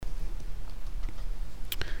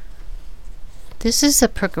This is a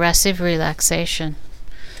progressive relaxation.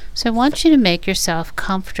 So I want you to make yourself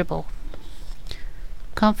comfortable.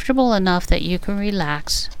 Comfortable enough that you can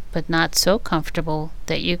relax, but not so comfortable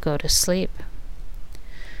that you go to sleep.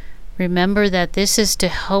 Remember that this is to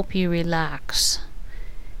help you relax.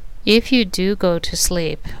 If you do go to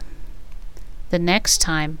sleep, the next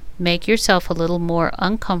time, make yourself a little more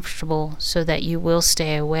uncomfortable so that you will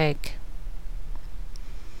stay awake.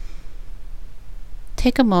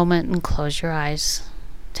 Take a moment and close your eyes.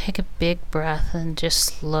 Take a big breath and just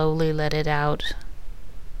slowly let it out.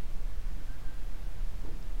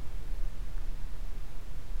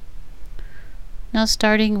 Now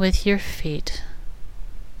starting with your feet,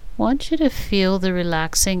 I want you to feel the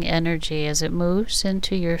relaxing energy as it moves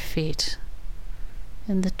into your feet,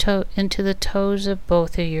 into the toes of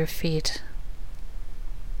both of your feet.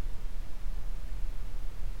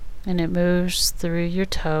 And it moves through your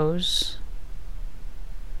toes,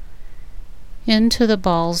 into the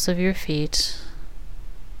balls of your feet,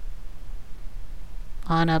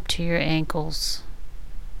 on up to your ankles.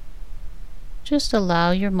 Just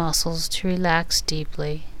allow your muscles to relax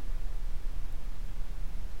deeply.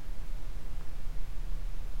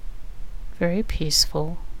 Very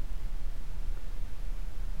peaceful.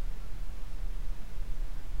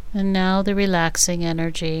 And now the relaxing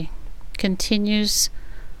energy continues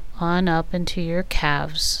on up into your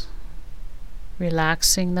calves,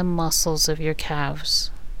 relaxing the muscles of your calves.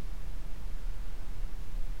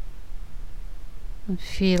 And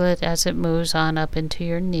feel it as it moves on up into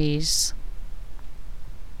your knees.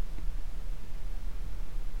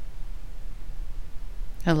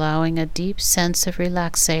 Allowing a deep sense of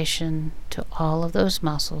relaxation to all of those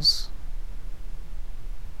muscles.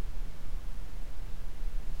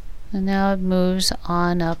 And now it moves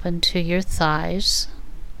on up into your thighs,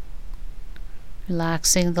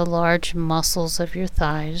 relaxing the large muscles of your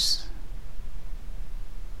thighs.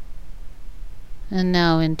 And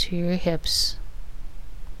now into your hips.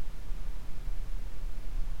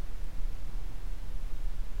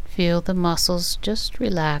 Feel the muscles just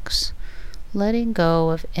relax, letting go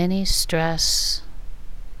of any stress,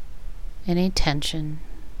 any tension.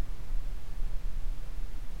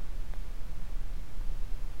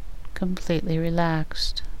 Completely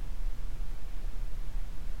relaxed.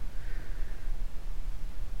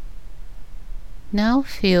 Now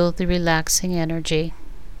feel the relaxing energy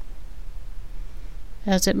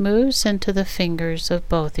as it moves into the fingers of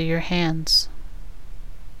both of your hands,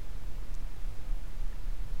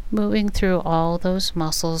 moving through all those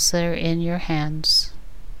muscles that are in your hands.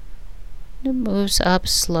 It moves up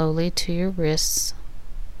slowly to your wrists.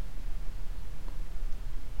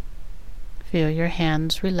 Feel your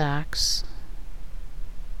hands relax.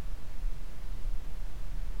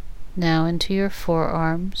 Now into your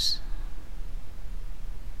forearms.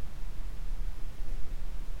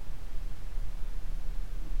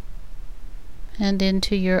 And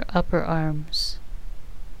into your upper arms.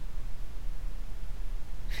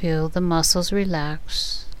 Feel the muscles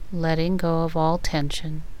relax, letting go of all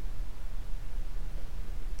tension.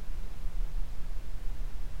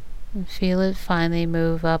 And feel it finally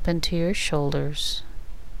move up into your shoulders.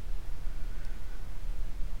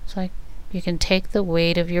 It's like you can take the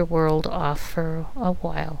weight of your world off for a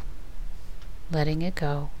while, letting it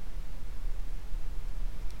go.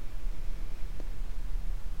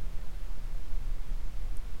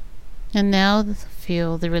 And now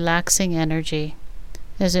feel the relaxing energy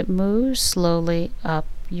as it moves slowly up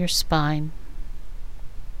your spine,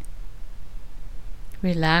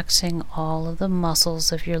 relaxing all of the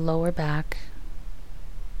muscles of your lower back.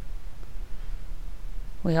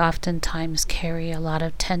 We oftentimes carry a lot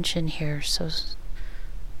of tension here, so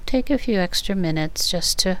take a few extra minutes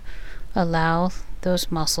just to allow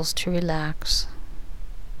those muscles to relax.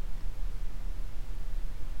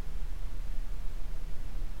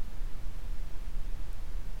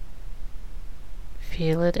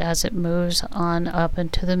 Feel it as it moves on up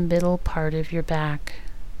into the middle part of your back,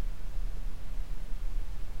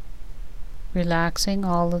 relaxing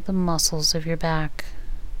all of the muscles of your back.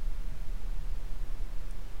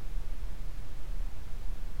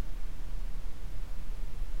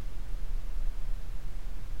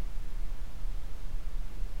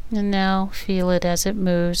 And now feel it as it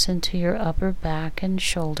moves into your upper back and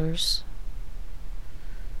shoulders.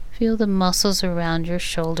 Feel the muscles around your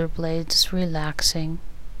shoulder blades relaxing.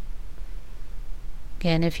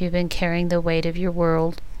 Again, if you've been carrying the weight of your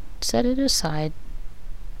world, set it aside.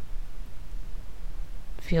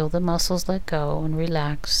 Feel the muscles let go and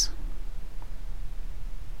relax.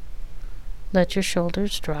 Let your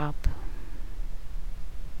shoulders drop.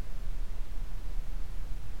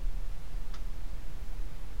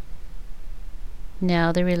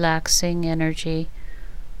 Now the relaxing energy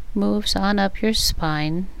moves on up your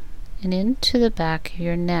spine and into the back of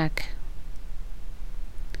your neck,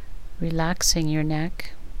 relaxing your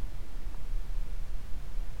neck.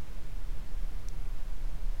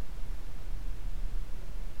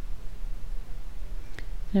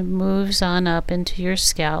 It moves on up into your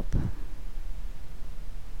scalp,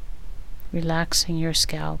 relaxing your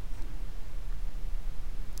scalp.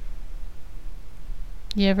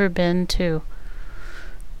 You ever been to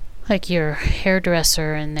like your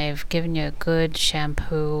hairdresser and they've given you a good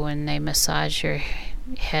shampoo and they massage your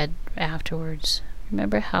head afterwards?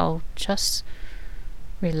 Remember how just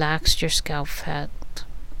relaxed your scalp felt?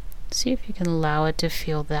 See if you can allow it to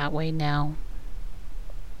feel that way now.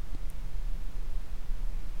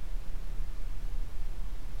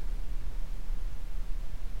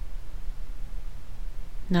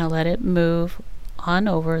 Now let it move on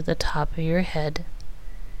over the top of your head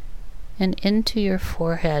and into your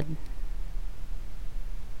forehead.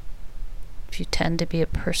 If you tend to be a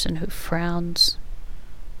person who frowns,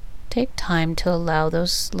 take time to allow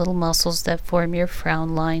those little muscles that form your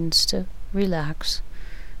frown lines to relax.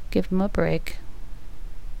 Give them a break.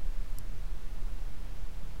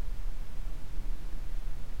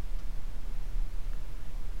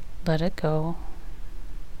 Let it go.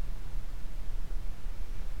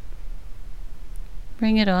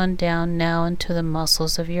 Bring it on down now into the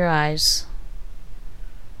muscles of your eyes,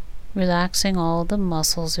 relaxing all the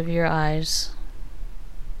muscles of your eyes.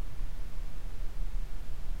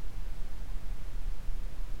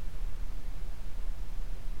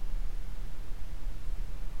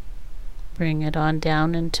 Bring it on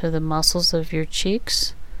down into the muscles of your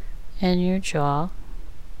cheeks and your jaw,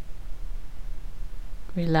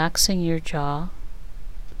 relaxing your jaw.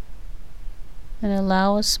 And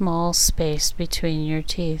allow a small space between your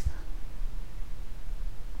teeth.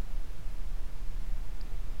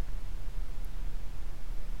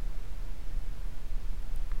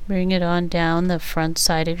 Bring it on down the front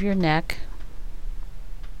side of your neck,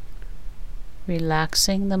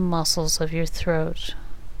 relaxing the muscles of your throat.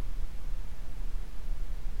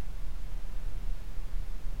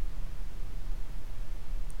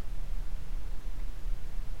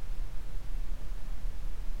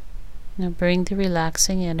 Now bring the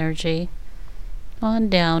relaxing energy on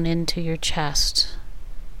down into your chest,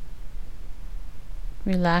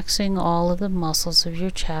 relaxing all of the muscles of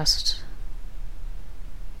your chest.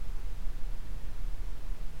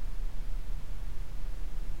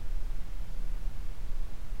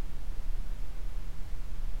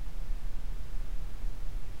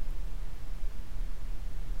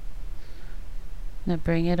 Now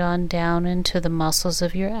bring it on down into the muscles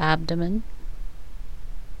of your abdomen,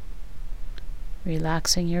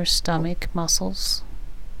 relaxing your stomach muscles.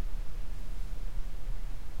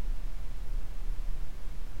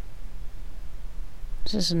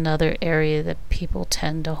 This is another area that people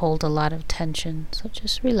tend to hold a lot of tension, so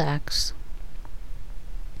just relax.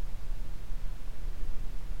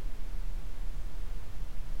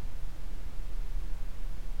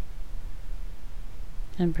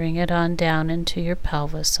 And bring it on down into your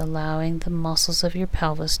pelvis, allowing the muscles of your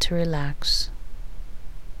pelvis to relax.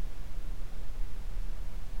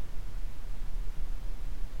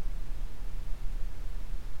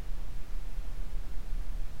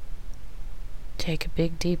 Take a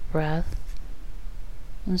big deep breath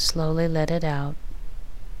and slowly let it out.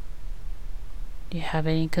 If you have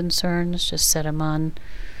any concerns, just set them on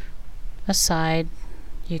aside.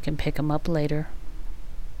 You can pick them up later.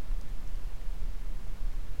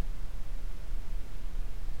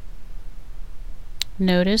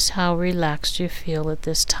 Notice how relaxed you feel at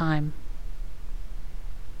this time.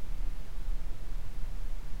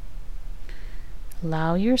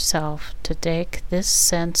 Allow yourself to take this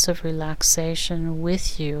sense of relaxation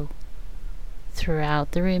with you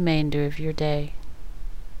throughout the remainder of your day.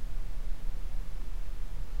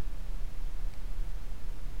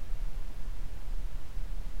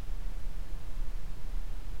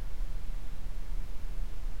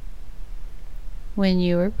 When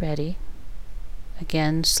you are ready,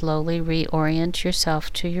 again slowly reorient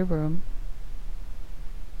yourself to your room.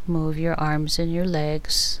 Move your arms and your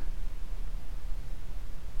legs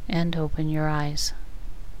and open your eyes.